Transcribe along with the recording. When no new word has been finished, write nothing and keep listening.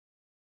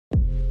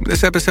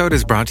This episode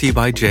is brought to you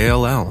by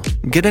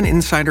JLL. Get an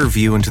insider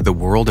view into the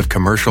world of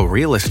commercial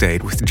real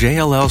estate with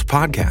JLL's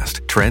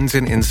podcast, Trends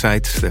and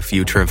Insights, the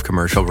Future of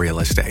Commercial Real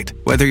Estate.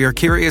 Whether you're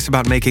curious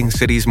about making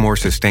cities more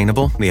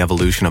sustainable, the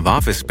evolution of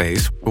office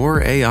space,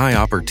 or AI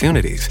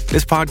opportunities,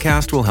 this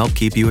podcast will help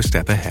keep you a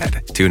step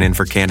ahead. Tune in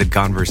for candid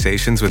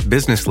conversations with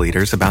business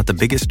leaders about the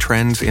biggest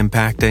trends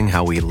impacting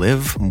how we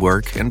live,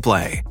 work, and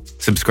play.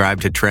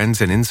 Subscribe to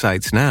Trends and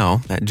Insights now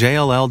at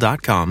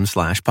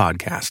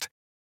jll.com/podcast.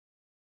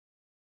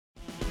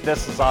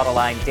 This is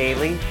Autoline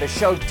Daily, the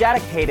show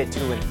dedicated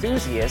to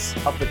enthusiasts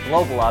of the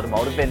global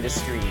automotive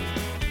industry.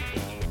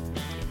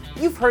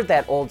 You've heard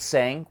that old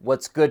saying,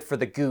 what's good for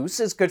the goose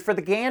is good for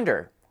the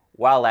gander.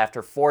 Well,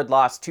 after Ford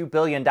lost $2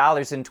 billion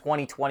in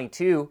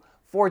 2022,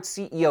 Ford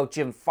CEO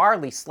Jim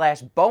Farley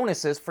slashed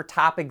bonuses for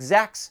top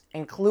execs,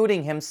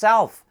 including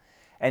himself.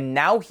 And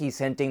now he's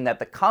hinting that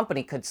the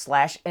company could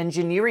slash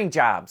engineering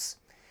jobs.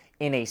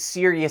 In a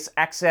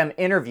SiriusXM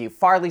interview,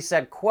 Farley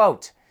said,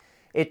 quote,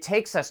 "It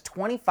takes us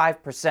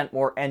 25%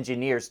 more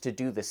engineers to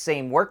do the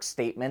same work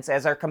statements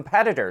as our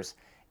competitors,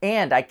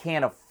 and I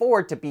can't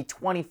afford to be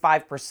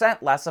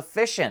 25% less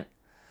efficient."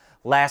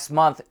 Last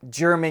month,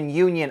 German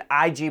union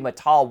IG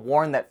Metall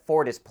warned that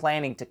Ford is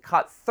planning to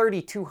cut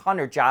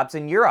 3,200 jobs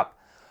in Europe.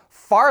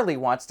 Farley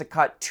wants to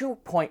cut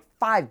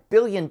 $2.5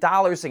 billion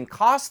in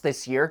costs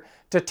this year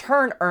to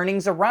turn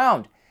earnings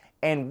around,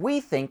 and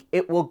we think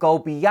it will go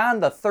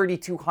beyond the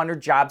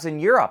 3,200 jobs in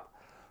Europe.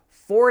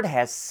 Ford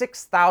has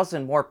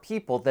 6,000 more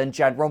people than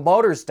General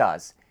Motors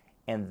does,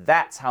 and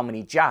that's how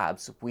many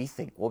jobs we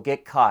think will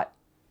get cut.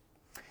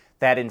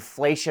 That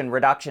Inflation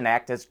Reduction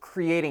Act is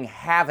creating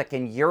havoc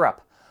in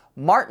Europe.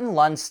 Martin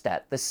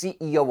Lundstedt, the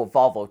CEO of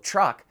Volvo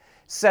Truck,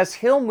 says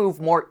he'll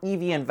move more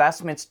EV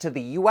investments to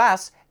the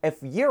US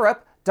if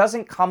Europe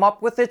doesn't come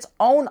up with its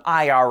own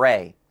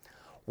IRA.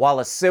 While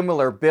a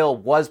similar bill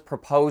was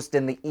proposed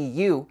in the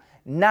EU,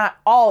 not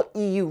all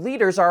EU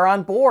leaders are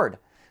on board.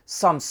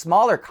 Some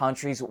smaller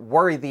countries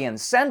worry the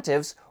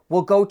incentives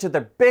will go to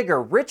the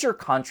bigger, richer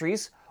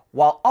countries,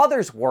 while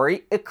others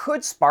worry it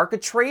could spark a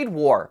trade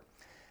war.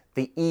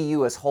 The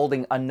EU is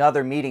holding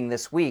another meeting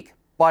this week,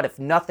 but if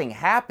nothing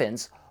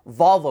happens,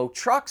 Volvo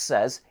Trucks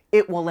says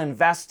it will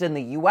invest in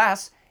the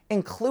US,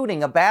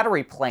 including a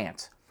battery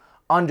plant.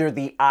 Under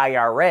the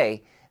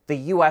IRA, the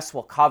US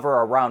will cover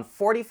around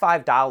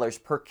 $45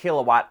 per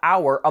kilowatt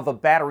hour of a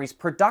battery's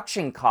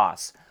production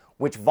costs,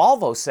 which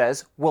Volvo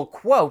says will,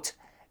 quote,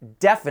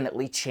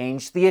 "definitely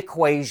change the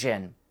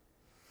equation."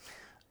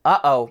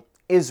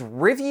 Is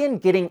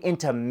Rivian getting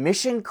into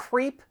mission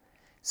creep?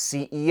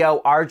 CEO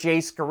RJ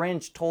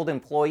Scaringe told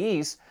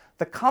employees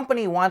the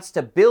company wants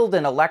to build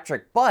an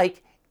electric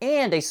bike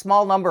and a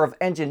small number of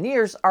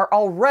engineers are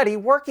already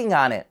working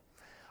on it.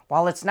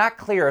 While it's not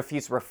clear if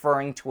he's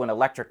referring to an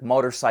electric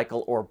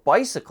motorcycle or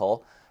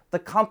bicycle, the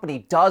company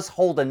does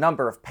hold a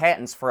number of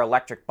patents for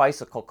electric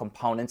bicycle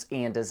components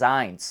and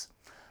designs.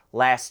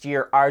 Last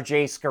year,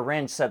 RJ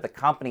Scaringe said the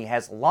company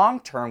has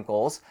long-term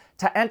goals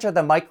to enter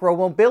the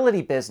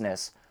micro-mobility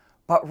business.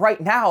 But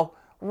right now,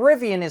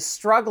 Rivian is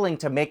struggling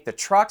to make the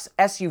trucks,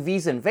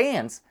 SUVs, and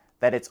vans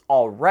that it's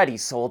already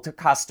sold to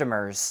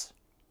customers.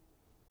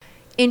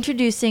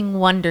 Introducing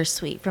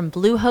Wondersuite from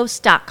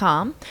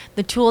Bluehost.com,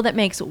 the tool that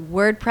makes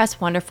WordPress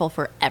wonderful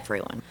for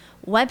everyone.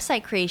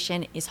 Website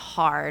creation is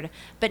hard,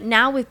 but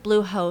now with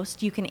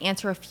Bluehost, you can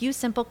answer a few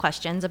simple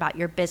questions about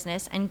your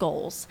business and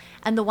goals,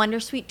 and the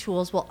Wondersuite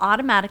tools will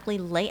automatically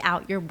lay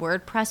out your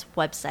WordPress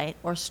website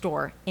or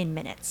store in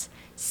minutes.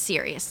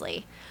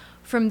 Seriously.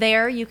 From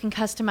there, you can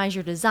customize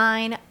your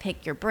design,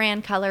 pick your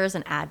brand colors,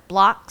 and add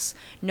blocks.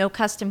 No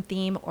custom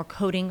theme or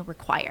coding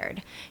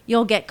required.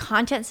 You'll get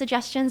content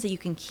suggestions that you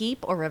can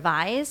keep or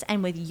revise,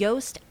 and with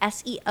Yoast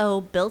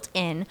SEO built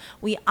in,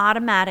 we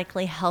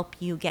automatically help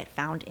you get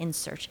found in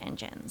search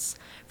engines.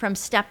 From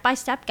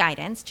step-by-step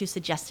guidance to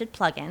suggested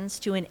plugins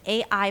to an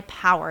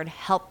AI-powered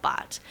help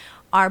bot,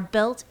 our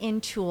built-in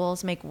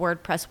tools make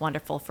WordPress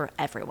wonderful for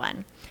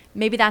everyone.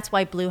 Maybe that's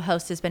why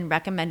Bluehost has been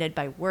recommended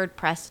by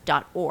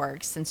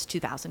WordPress.org since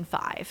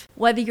 2005.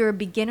 Whether you're a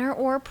beginner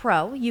or a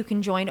pro, you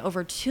can join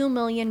over 2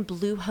 million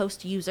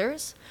Bluehost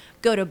users.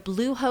 Go to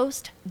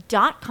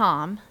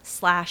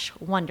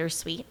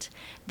bluehost.com/wondersuite.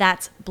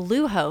 That's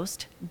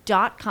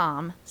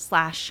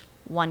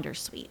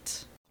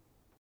bluehost.com/wondersuite.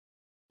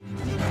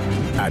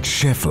 At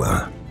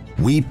Schaeffler,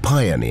 we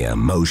pioneer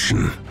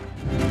motion.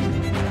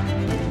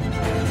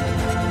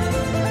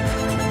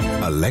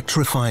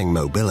 Electrifying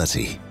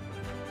mobility,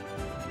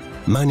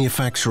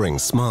 manufacturing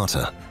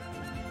smarter,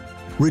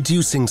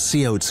 reducing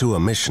CO2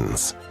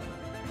 emissions,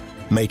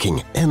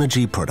 making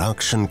energy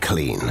production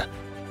clean.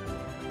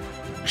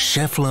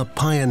 Schaeffler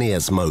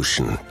pioneers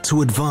motion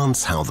to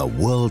advance how the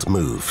world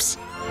moves.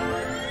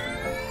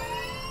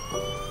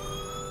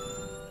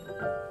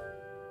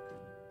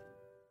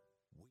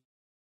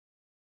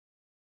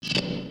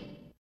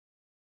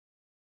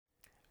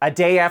 A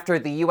day after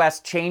the U.S.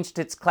 changed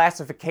its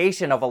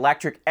classification of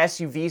electric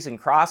SUVs and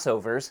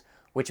crossovers,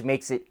 which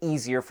makes it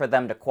easier for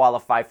them to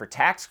qualify for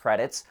tax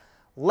credits,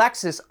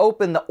 Lexus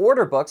opened the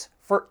order books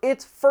for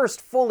its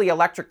first fully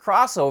electric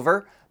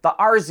crossover, the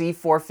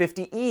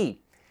RZ450e,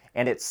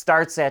 and it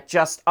starts at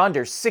just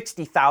under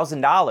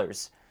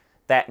 $60,000.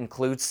 That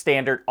includes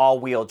standard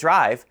all-wheel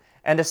drive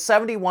and a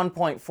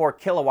 71.4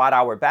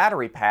 kilowatt-hour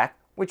battery pack,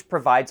 which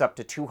provides up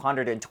to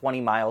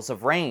 220 miles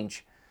of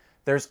range.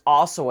 There's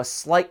also a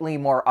slightly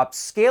more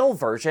upscale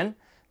version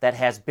that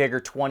has bigger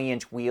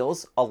 20-inch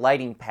wheels, a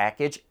lighting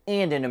package,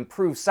 and an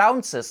improved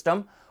sound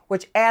system,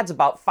 which adds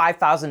about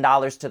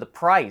 $5,000 to the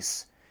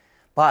price.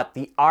 But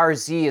the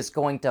RZ is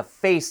going to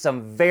face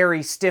some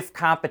very stiff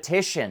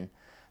competition.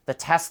 The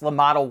Tesla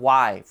Model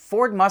Y,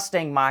 Ford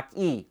Mustang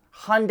Mach-E,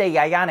 Hyundai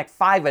Ioniq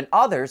 5, and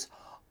others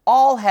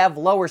all have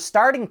lower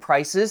starting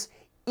prices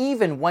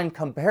even when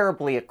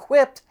comparably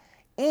equipped,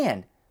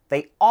 and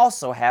they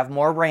also have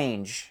more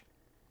range.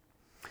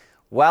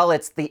 Well,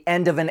 it's the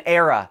end of an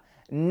era.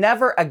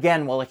 Never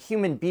again will a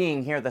human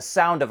being hear the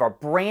sound of a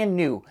brand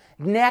new,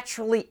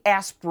 naturally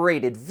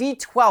aspirated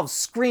V12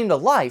 scream to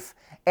life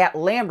at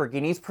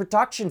Lamborghini's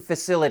production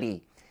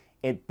facility.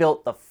 It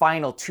built the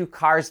final two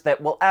cars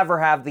that will ever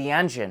have the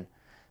engine.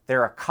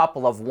 There are a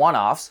couple of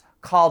one-offs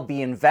called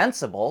the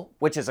Invincible,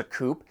 which is a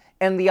coupe,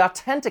 and the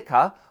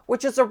Authentica,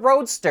 which is a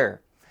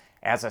roadster.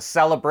 As a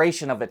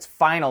celebration of its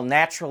final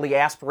naturally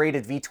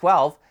aspirated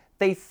V12,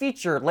 they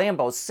feature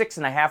Lambo's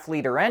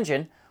 6.5-liter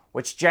engine,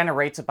 which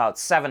generates about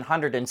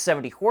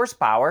 770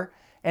 horsepower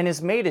and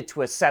is mated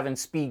to a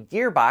 7-speed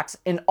gearbox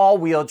in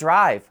all-wheel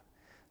drive.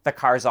 The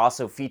cars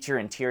also feature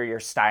interior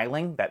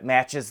styling that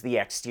matches the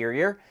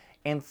exterior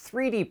and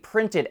 3D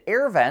printed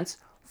air vents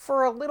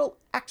for a little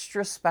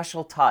extra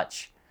special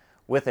touch.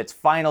 With its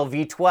final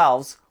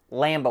V12s,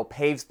 Lambo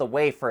paves the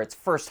way for its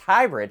first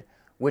hybrid,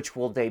 which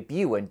will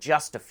debut in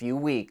just a few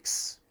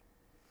weeks.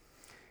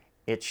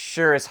 It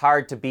sure is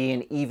hard to be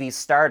an EV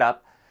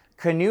startup.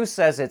 Canoo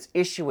says it's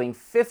issuing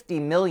 50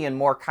 million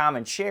more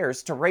common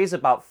shares to raise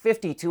about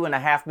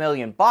 $52.5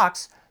 million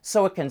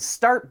so it can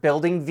start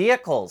building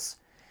vehicles.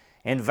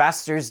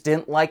 Investors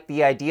didn't like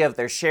the idea of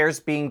their shares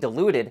being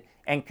diluted,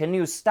 and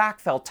Canoo's stock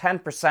fell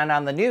 10%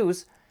 on the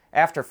news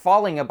after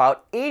falling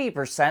about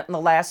 80% in the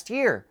last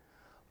year.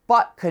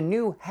 But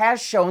Canoo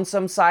has shown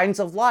some signs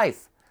of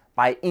life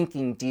by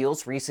inking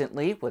deals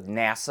recently with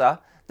NASA,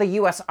 the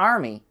U.S.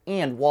 Army,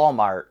 and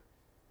Walmart.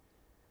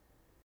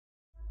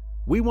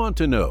 We want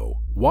to know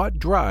what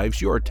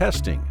drives your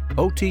testing.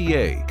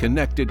 OTA,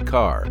 connected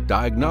car,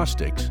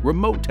 diagnostics,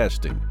 remote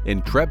testing.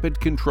 Intrepid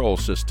Control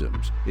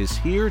Systems is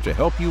here to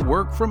help you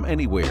work from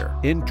anywhere.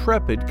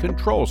 Intrepid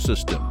Control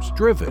Systems,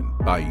 driven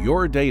by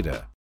your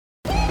data.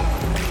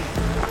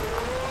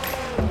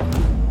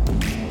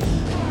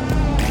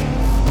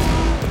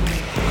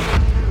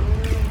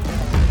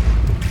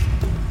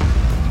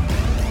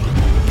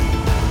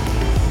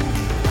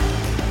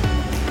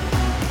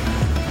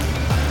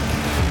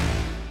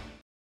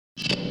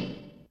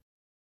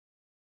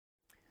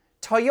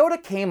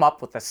 Toyota came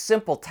up with a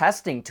simple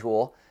testing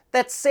tool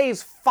that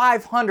saves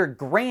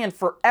 $500,000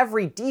 for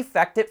every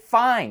defect it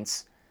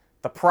finds.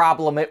 The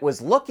problem it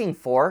was looking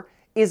for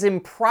is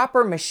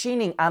improper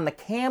machining on the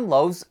cam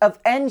lobes of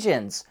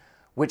engines,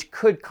 which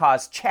could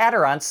cause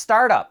chatter on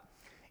startup.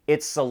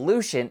 Its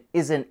solution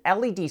is an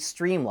LED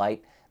streamlight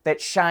that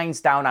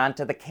shines down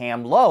onto the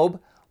cam lobe,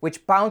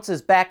 which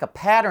bounces back a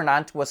pattern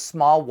onto a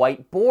small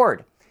white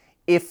board.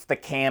 If the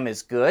cam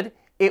is good,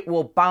 it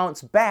will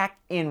bounce back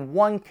in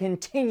one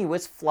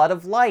continuous flood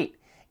of light.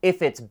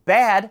 If it's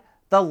bad,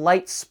 the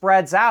light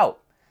spreads out.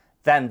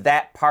 Then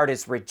that part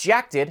is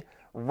rejected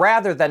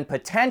rather than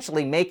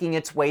potentially making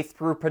its way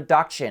through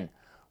production,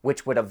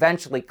 which would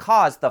eventually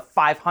cause the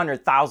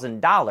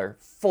 $500,000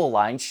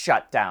 full-line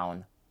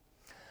shutdown.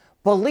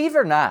 Believe it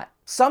or not,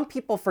 some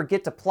people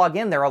forget to plug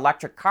in their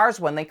electric cars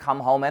when they come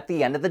home at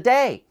the end of the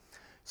day.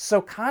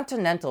 So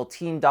Continental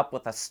teamed up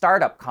with a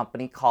startup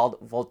company called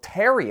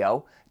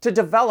Voltario to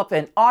develop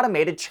an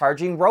automated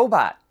charging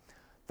robot.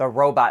 The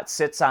robot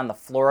sits on the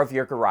floor of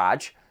your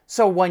garage,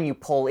 so when you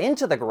pull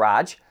into the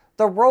garage,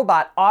 the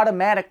robot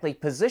automatically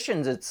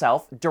positions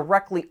itself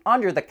directly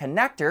under the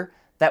connector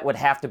that would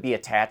have to be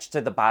attached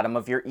to the bottom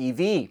of your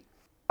EV.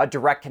 A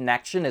direct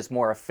connection is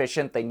more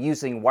efficient than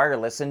using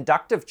wireless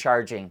inductive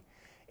charging.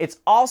 It's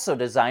also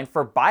designed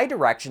for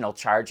bidirectional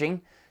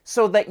charging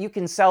so that you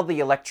can sell the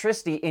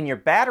electricity in your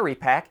battery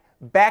pack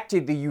back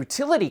to the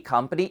utility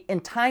company in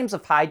times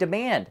of high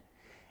demand.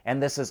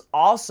 And this is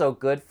also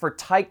good for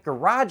tight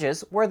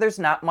garages where there's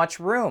not much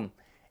room,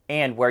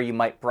 and where you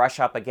might brush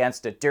up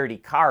against a dirty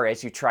car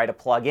as you try to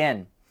plug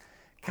in.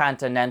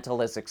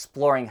 Continental is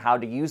exploring how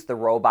to use the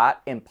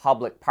robot in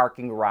public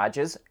parking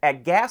garages,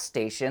 at gas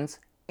stations,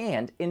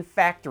 and in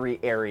factory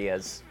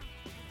areas.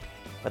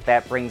 But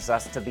that brings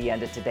us to the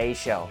end of today's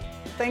show.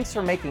 Thanks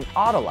for making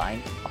Autoline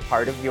a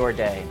part of your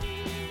day.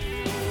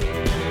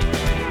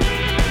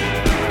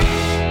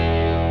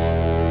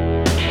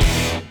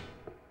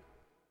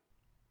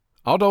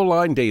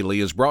 Autoline Daily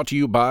is brought to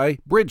you by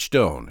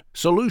Bridgestone,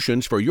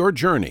 solutions for your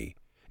journey.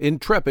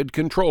 Intrepid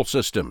Control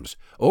Systems,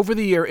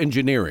 over-the-air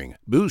engineering,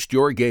 boost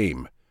your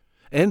game.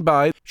 And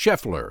by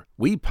Schaeffler,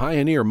 we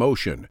pioneer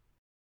motion.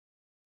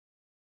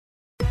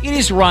 It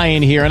is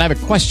Ryan here, and I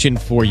have a question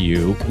for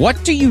you.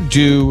 What do you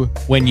do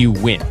when you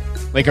win?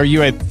 Like, are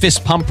you a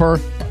fist pumper,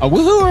 a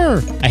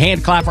woohooer, a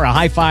hand clapper, a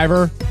high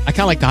fiver? I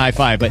kind of like the high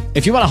five, but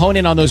if you want to hone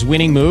in on those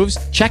winning moves,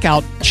 check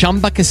out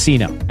Chumba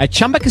Casino. At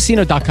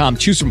ChumbaCasino.com,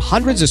 choose from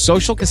hundreds of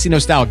social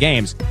casino-style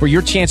games for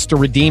your chance to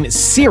redeem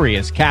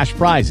serious cash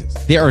prizes.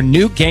 There are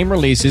new game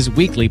releases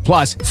weekly,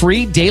 plus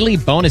free daily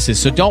bonuses.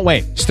 So don't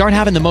wait. Start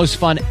having the most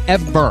fun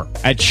ever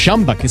at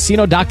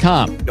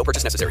ChumbaCasino.com. No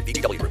purchase necessary.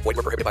 VGW Group. Void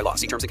where prohibited by law.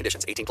 See terms and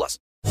conditions. 18+.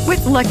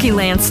 With Lucky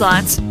Land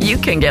Slots, you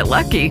can get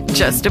lucky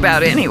just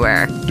about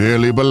anywhere.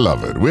 Dearly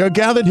beloved, we are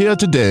gathered here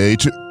today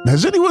to...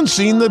 Has anyone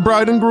seen the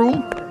bride and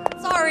groom?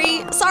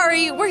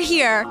 Sorry, we're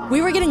here.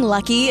 We were getting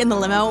lucky in the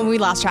limo and we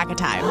lost track of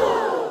time.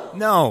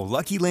 No,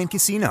 Lucky Land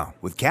Casino,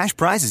 with cash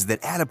prizes that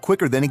add up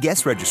quicker than a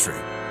guest registry.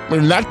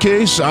 In that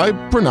case, I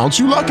pronounce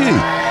you lucky.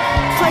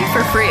 Play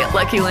for free at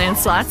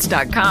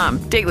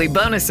LuckyLandSlots.com. Daily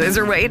bonuses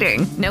are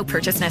waiting. No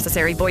purchase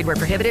necessary. Void where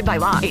prohibited by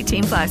law.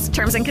 18+.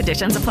 Terms and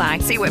conditions apply.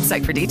 See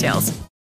website for details.